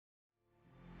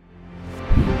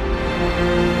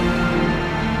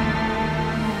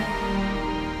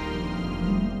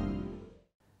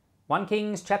1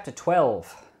 Kings chapter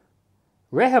 12.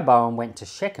 Rehoboam went to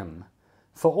Shechem,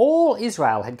 for all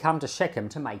Israel had come to Shechem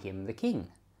to make him the king.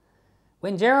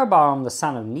 When Jeroboam the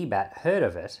son of Nebat heard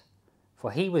of it,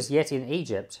 for he was yet in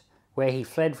Egypt, where he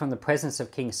fled from the presence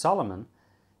of King Solomon,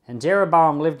 and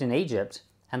Jeroboam lived in Egypt,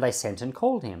 and they sent and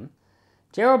called him,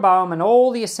 Jeroboam and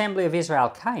all the assembly of Israel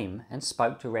came and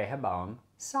spoke to Rehoboam,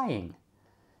 saying,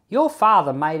 Your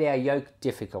father made our yoke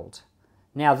difficult.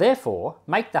 Now therefore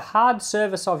make the hard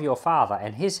service of your father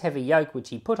and his heavy yoke which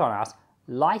he put on us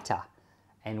lighter,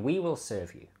 and we will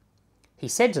serve you. He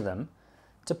said to them,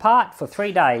 Depart for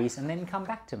 3 days and then come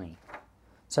back to me.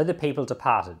 So the people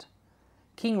departed.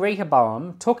 King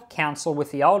Rehoboam took counsel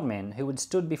with the old men who had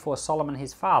stood before Solomon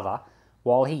his father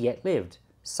while he yet lived,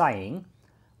 saying,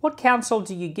 What counsel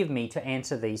do you give me to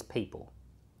answer these people?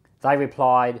 They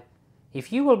replied,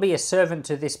 If you will be a servant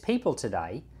to this people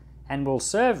today, and will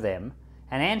serve them,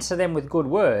 and answer them with good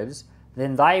words,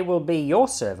 then they will be your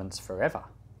servants forever.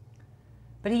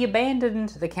 But he abandoned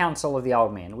the counsel of the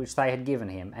old men which they had given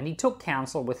him, and he took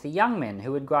counsel with the young men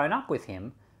who had grown up with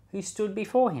him, who stood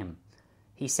before him.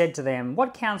 He said to them,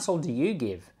 What counsel do you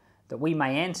give, that we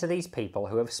may answer these people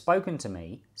who have spoken to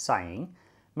me, saying,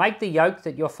 Make the yoke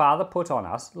that your father put on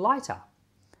us lighter?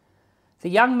 The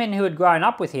young men who had grown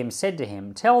up with him said to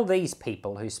him, Tell these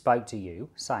people who spoke to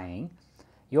you, saying,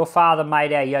 Your father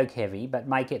made our yoke heavy, but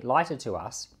make it lighter to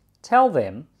us. Tell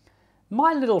them,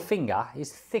 My little finger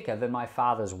is thicker than my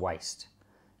father's waist.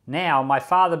 Now my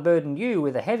father burdened you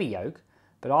with a heavy yoke,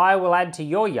 but I will add to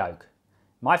your yoke.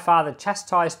 My father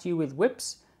chastised you with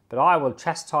whips, but I will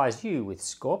chastise you with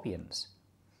scorpions.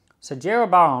 So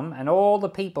Jeroboam and all the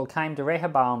people came to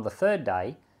Rehoboam the 3rd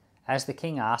day, as the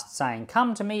king asked, saying,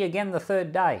 Come to me again the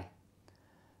 3rd day.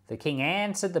 The king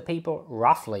answered the people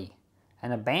roughly,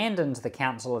 and abandoned the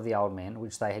counsel of the old men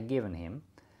which they had given him,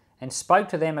 and spoke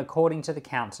to them according to the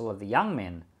counsel of the young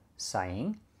men,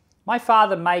 saying, My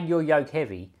father made your yoke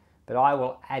heavy, but I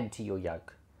will add to your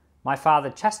yoke. My father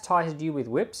chastised you with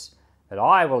whips, but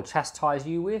I will chastise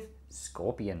you with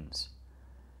scorpions.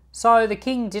 So the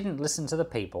king didn't listen to the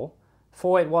people,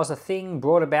 for it was a thing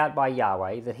brought about by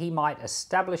Yahweh, that he might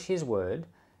establish his word,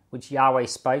 which Yahweh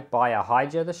spoke by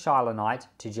Ahijah the Shilonite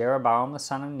to Jeroboam the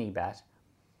son of Nebat.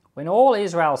 When all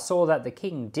Israel saw that the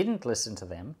king didn't listen to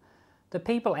them, the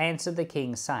people answered the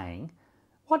king, saying,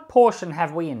 What portion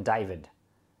have we in David?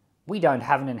 We don't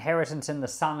have an inheritance in the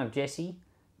son of Jesse.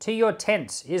 To your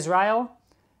tents, Israel.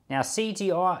 Now see to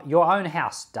your own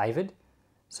house, David.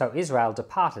 So Israel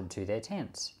departed to their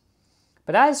tents.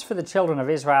 But as for the children of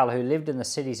Israel who lived in the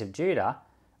cities of Judah,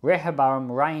 Rehoboam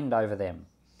reigned over them.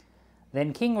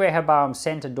 Then King Rehoboam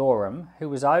sent Adoram, who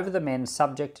was over the men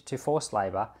subject to forced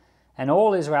labour, and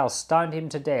all Israel stoned him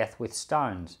to death with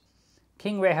stones.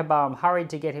 King Rehoboam hurried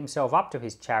to get himself up to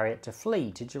his chariot to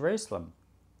flee to Jerusalem.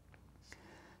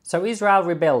 So Israel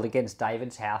rebelled against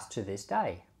David's house to this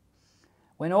day.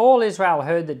 When all Israel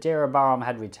heard that Jeroboam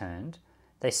had returned,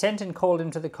 they sent and called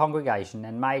him to the congregation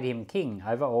and made him king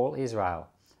over all Israel.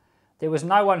 There was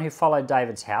no one who followed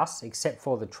David's house except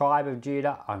for the tribe of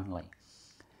Judah only.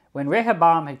 When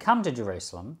Rehoboam had come to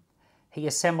Jerusalem, he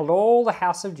assembled all the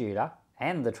house of Judah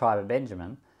and the tribe of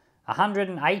Benjamin,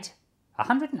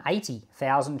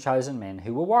 180,000 chosen men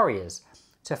who were warriors,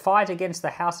 to fight against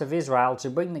the house of Israel to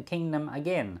bring the kingdom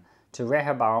again to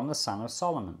Rehoboam the son of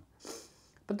Solomon.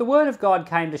 But the word of God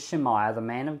came to Shemaiah the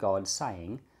man of God,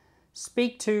 saying,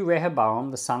 Speak to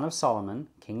Rehoboam the son of Solomon,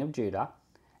 king of Judah,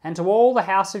 and to all the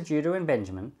house of Judah and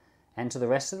Benjamin, and to the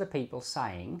rest of the people,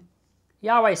 saying,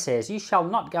 Yahweh says, You shall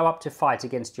not go up to fight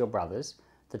against your brothers,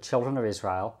 the children of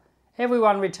Israel.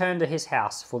 Everyone return to his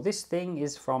house, for this thing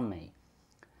is from me.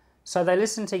 So they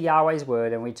listened to Yahweh's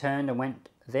word and returned and went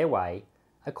their way,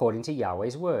 according to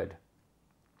Yahweh's word.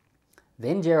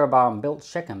 Then Jeroboam built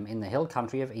Shechem in the hill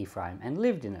country of Ephraim, and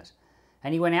lived in it.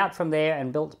 And he went out from there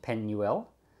and built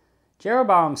Penuel.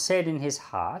 Jeroboam said in his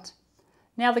heart,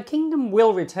 Now the kingdom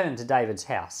will return to David's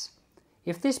house.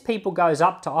 If this people goes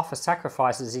up to offer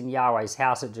sacrifices in Yahweh's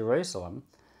house at Jerusalem,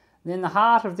 then the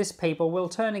heart of this people will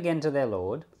turn again to their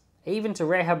Lord, even to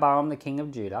Rehoboam the king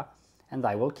of Judah, and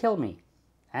they will kill me,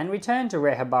 and return to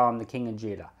Rehoboam the king of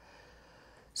Judah.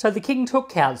 So the king took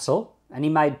counsel, and he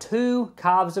made 2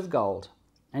 calves of gold.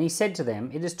 And he said to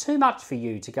them, It is too much for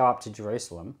you to go up to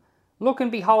Jerusalem. Look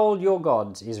and behold your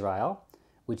gods, Israel,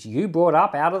 which you brought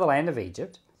up out of the land of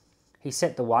Egypt. He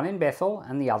set the one in Bethel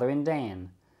and the other in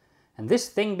Dan. And this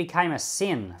thing became a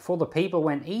sin, for the people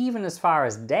went even as far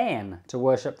as Dan to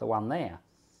worship the one there.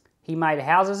 He made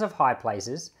houses of high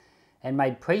places, and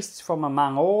made priests from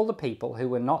among all the people who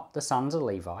were not the sons of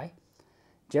Levi.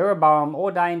 Jeroboam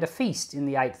ordained a feast in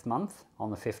the 8th month,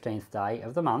 on the 15th day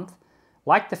of the month,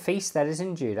 like the feast that is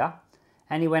in Judah,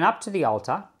 and he went up to the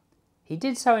altar. He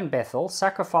did so in Bethel,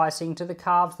 sacrificing to the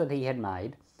calves that he had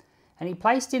made, and he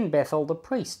placed in Bethel the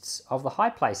priests of the high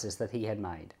places that he had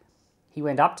made. He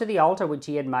went up to the altar which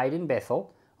he had made in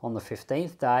Bethel on the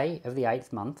 15th day of the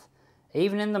 8th month,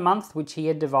 even in the month which he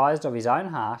had devised of his own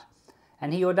heart,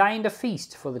 and he ordained a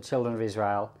feast for the children of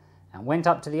Israel, and went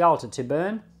up to the altar to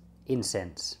burn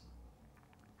incense.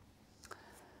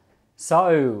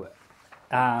 So,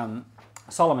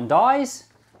 Solomon dies,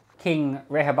 King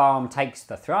Rehoboam takes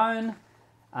the throne.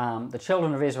 The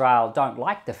children of Israel don't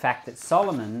like the fact that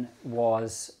Solomon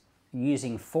was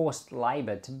using forced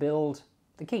labour to build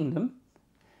the kingdom.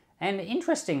 And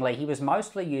interestingly, he was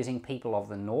mostly using people of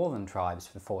the northern tribes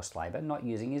for forced labour, not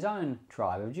using his own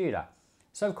tribe of Judah.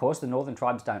 So, of course, the northern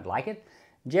tribes don't like it.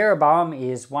 Jeroboam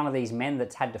is one of these men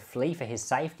that's had to flee for his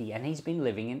safety, and he's been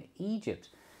living in Egypt.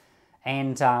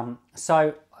 And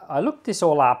so I looked this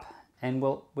all up, and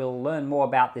we'll learn more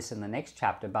about this in the next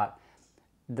chapter. But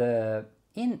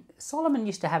Solomon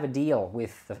used to have a deal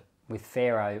with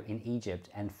Pharaoh in Egypt,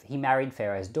 and he married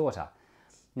Pharaoh's daughter.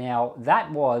 Now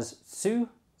that was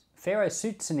Pharaoh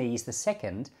Suetonius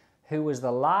II, who was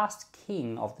the last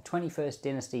king of the 21st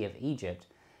dynasty of Egypt.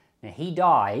 Now he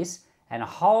dies, and a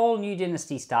whole new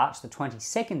dynasty starts, the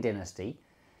 22nd dynasty,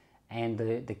 and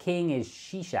the king is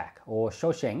Shishak, or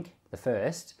Shoshenq the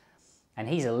first, and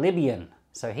he's a Libyan.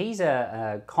 So he's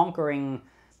a conquering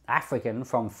African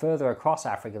from further across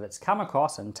Africa that's come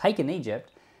across and taken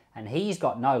Egypt, and he's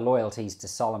got no loyalties to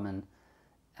Solomon.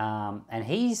 And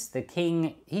he's the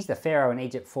king, he's the pharaoh in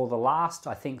Egypt for the last,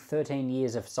 I think, 13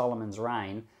 years of Solomon's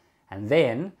reign. And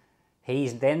then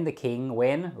he's then the king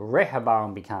when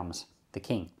Rehoboam becomes the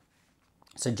king.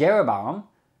 So Jeroboam,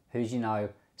 who's,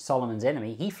 Solomon's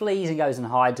enemy, he flees and goes and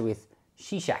hides with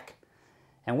Shishak.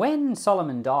 And when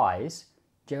Solomon dies,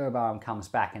 Jeroboam comes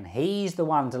back, and he's the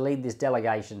one to lead this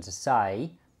delegation to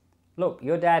say, look,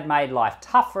 your dad made life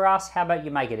tough for us, how about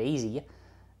you make it easy?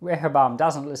 Rehoboam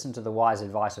doesn't listen to the wise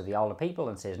advice of the older people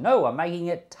and says, no, I'm making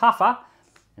it tougher.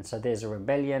 And so there's a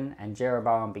rebellion, and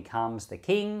Jeroboam becomes the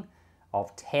king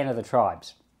of 10 of the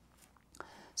tribes.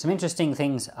 Some interesting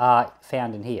things are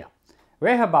found in here.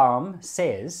 Rehoboam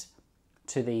says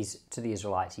to the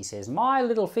Israelites, he says, my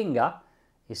little finger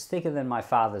is thicker than my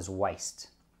father's waist.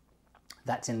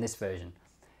 That's in this version.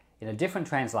 In a different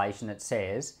translation it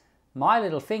says, my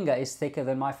little finger is thicker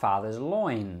than my father's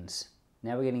loins.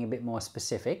 Now we're getting a bit more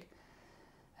specific.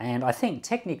 And I think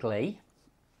technically,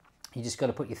 you just got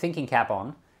to put your thinking cap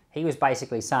on. He was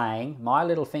basically saying, my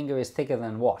little finger is thicker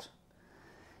than what?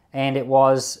 And it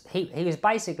was, he was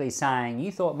basically saying, you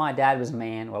thought my dad was a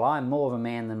man, well, I'm more of a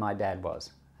man than my dad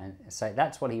was. And so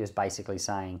that's what he was basically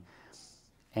saying.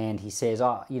 And he says,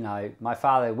 my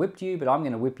father whipped you, but I'm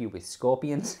going to whip you with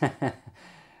scorpions.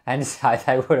 And so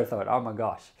they would have thought, oh my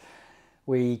gosh,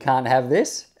 we can't have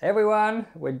this. Everyone,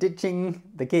 we're ditching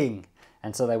the king.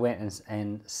 And so they went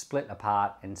and split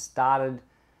apart and started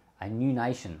a new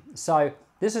nation. So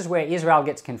this is where Israel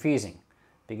gets confusing,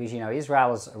 because,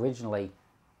 Israel is originally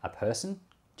a person,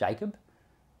 Jacob.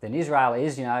 Then Israel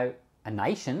is, a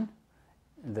nation,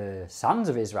 the sons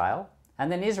of Israel.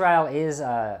 And then Israel is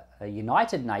a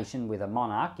united nation with a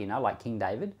monarch, like King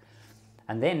David.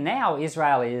 And then now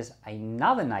Israel is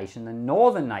another nation, the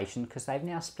northern nation, because they've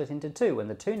now split into two. And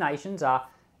the two nations are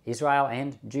Israel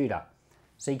and Judah.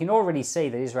 So you can already see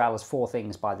that Israel is four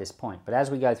things by this point. But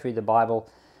as we go through the Bible,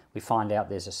 we find out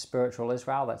there's a spiritual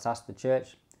Israel, that's us, the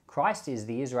church. Christ is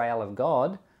the Israel of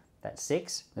God, that's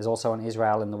 6. There's also an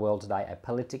Israel in the world today, a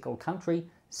political country,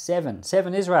 7.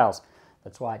 7 Israels.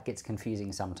 That's why it gets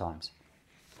confusing sometimes.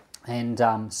 And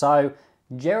so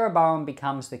Jeroboam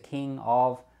becomes the king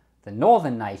of the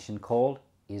northern nation called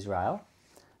Israel,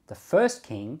 the first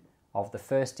king of the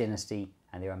first dynasty,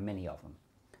 and there are many of them.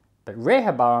 But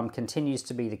Rehoboam continues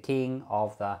to be the king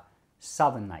of the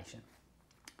southern nation.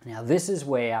 Now this is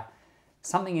where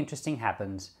something interesting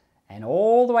happens, and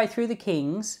all the way through the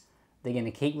kings, they're going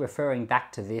to keep referring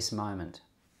back to this moment.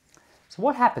 So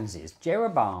what happens is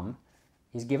Jeroboam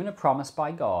is given a promise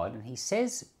by God,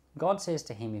 and God says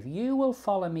to him, if you will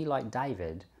follow me like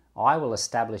David, I will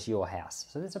establish your house.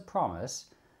 So there's a promise,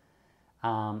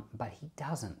 but he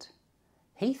doesn't.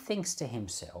 He thinks to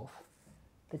himself,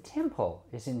 the temple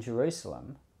is in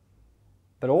Jerusalem,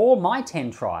 but all my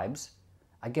 10 tribes,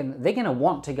 they're going to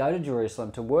want to go to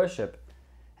Jerusalem to worship.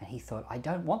 And he thought, I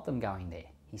don't want them going there.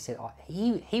 He said,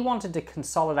 he wanted to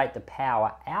consolidate the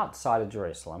power outside of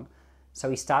Jerusalem, so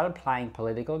he started playing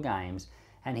political games,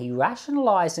 and he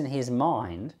rationalized in his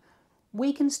mind,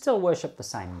 we can still worship the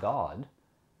same God,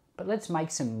 but let's make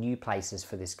some new places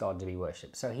for this God to be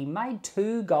worshipped. So he made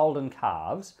 2 golden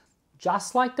calves,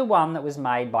 just like the one that was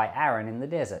made by Aaron in the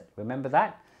desert. Remember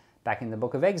that? Back in the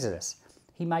book of Exodus.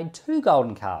 He made 2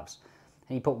 golden calves,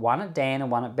 and he put one at Dan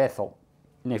and one at Bethel.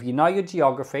 And if you know your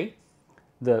geography,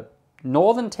 the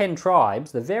northern 10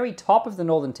 tribes, the very top of the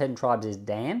northern 10 tribes is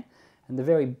Dan, and the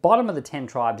very bottom of the 10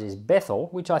 tribes is Bethel,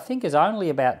 which I think is only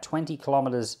about 20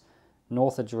 kilometres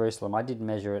north of Jerusalem. I did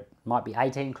measure it. It might be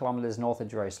 18 kilometres north of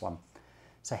Jerusalem.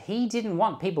 So he didn't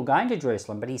want people going to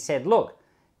Jerusalem, but he said, look,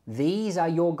 these are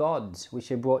your gods which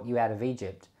have brought you out of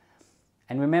Egypt.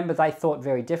 And remember, they thought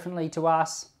very differently to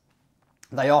us.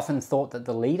 They often thought that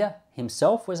the leader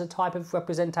himself was a type of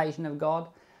representation of God.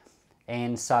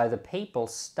 And so the people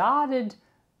started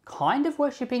kind of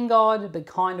worshipping God, but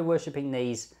kind of worshipping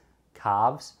these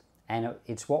calves. And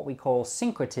it's what we call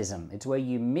syncretism. It's where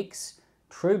you mix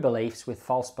true beliefs with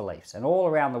false beliefs. And all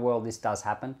around the world this does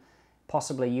happen.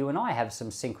 Possibly you and I have some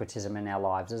syncretism in our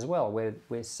lives as well.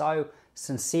 We're so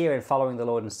sincere in following the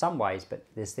Lord in some ways, but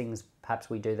there's things perhaps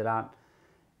we do that aren't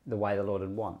the way the Lord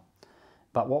would want.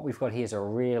 But what we've got here is a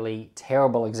really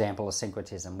terrible example of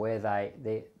syncretism, where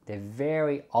they're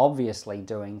very obviously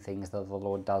doing things that the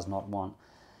Lord does not want.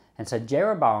 And so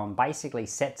Jeroboam basically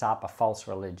sets up a false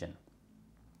religion.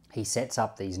 He sets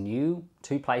up these new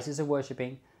 2 places of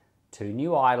worshipping, 2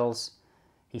 new idols.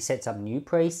 He sets up new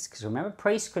priests, because remember,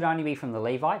 priests could only be from the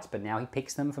Levites, but now he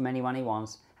picks them from anyone he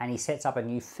wants. And he sets up a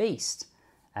new feast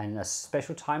and a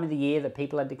special time of the year that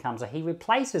people had to come. So he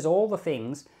replaces all the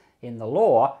things in the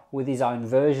law with his own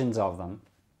versions of them.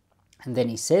 And then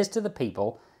he says to the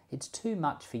people, it's too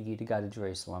much for you to go to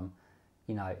Jerusalem.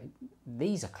 You know,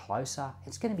 these are closer.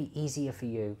 It's going to be easier for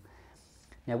you.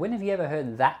 Now, when have you ever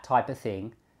heard that type of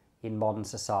thing in modern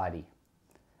society?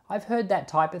 I've heard that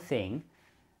type of thing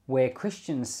where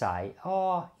Christians say,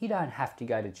 oh, you don't have to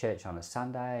go to church on a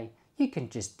Sunday. You can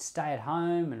just stay at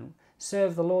home and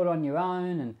serve the Lord on your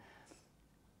own. And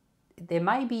it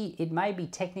may be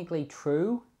technically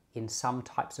true in some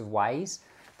types of ways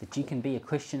that you can be a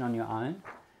Christian on your own,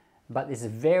 but there's a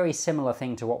very similar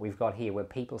thing to what we've got here, where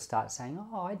people start saying,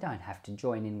 oh, I don't have to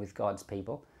join in with God's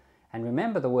people. And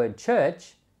remember the word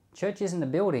church. Church isn't a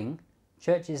building.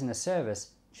 Church isn't a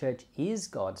service. Church is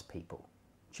God's people.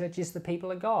 Church is the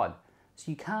people of God. So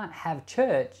you can't have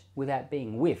church without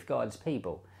being with God's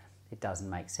people. It doesn't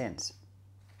make sense.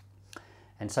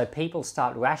 And so people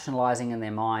start rationalizing in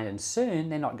their mind, and soon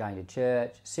they're not going to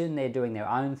church. Soon they're doing their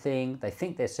own thing. They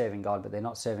think they're serving God, but they're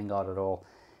not serving God at all.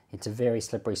 It's a very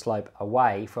slippery slope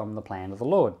away from the plan of the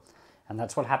Lord. And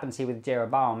that's what happens here with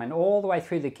Jeroboam. And all the way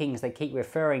through the kings, they keep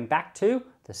referring back to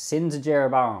the sins of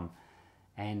Jeroboam.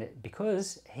 And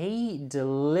because he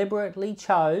deliberately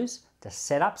chose to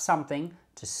set up something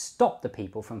to stop the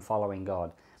people from following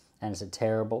God. And it's a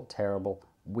terrible, terrible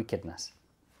wickedness.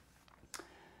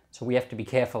 So we have to be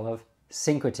careful of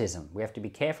syncretism. We have to be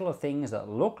careful of things that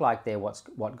look like they're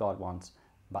what God wants,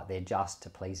 but they're just to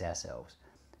please ourselves.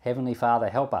 Heavenly Father,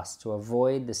 help us to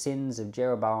avoid the sins of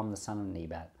Jeroboam the son of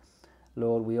Nebat.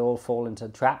 Lord, we all fall into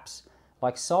traps,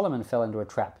 like Solomon fell into a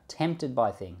trap, tempted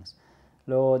by things.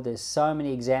 Lord, there's so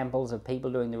many examples of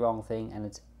people doing the wrong thing, and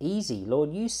it's easy.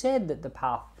 Lord, you said that the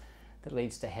path that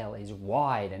leads to hell is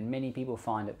wide, and many people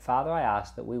find it. Father, I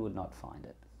ask that we would not find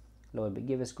it. Lord, but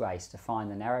give us grace to find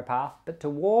the narrow path, but to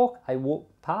walk a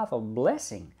path of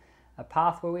blessing, a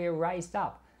path where we are raised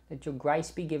up. Let your grace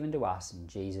be given to us in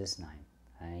Jesus' name.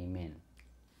 Amen.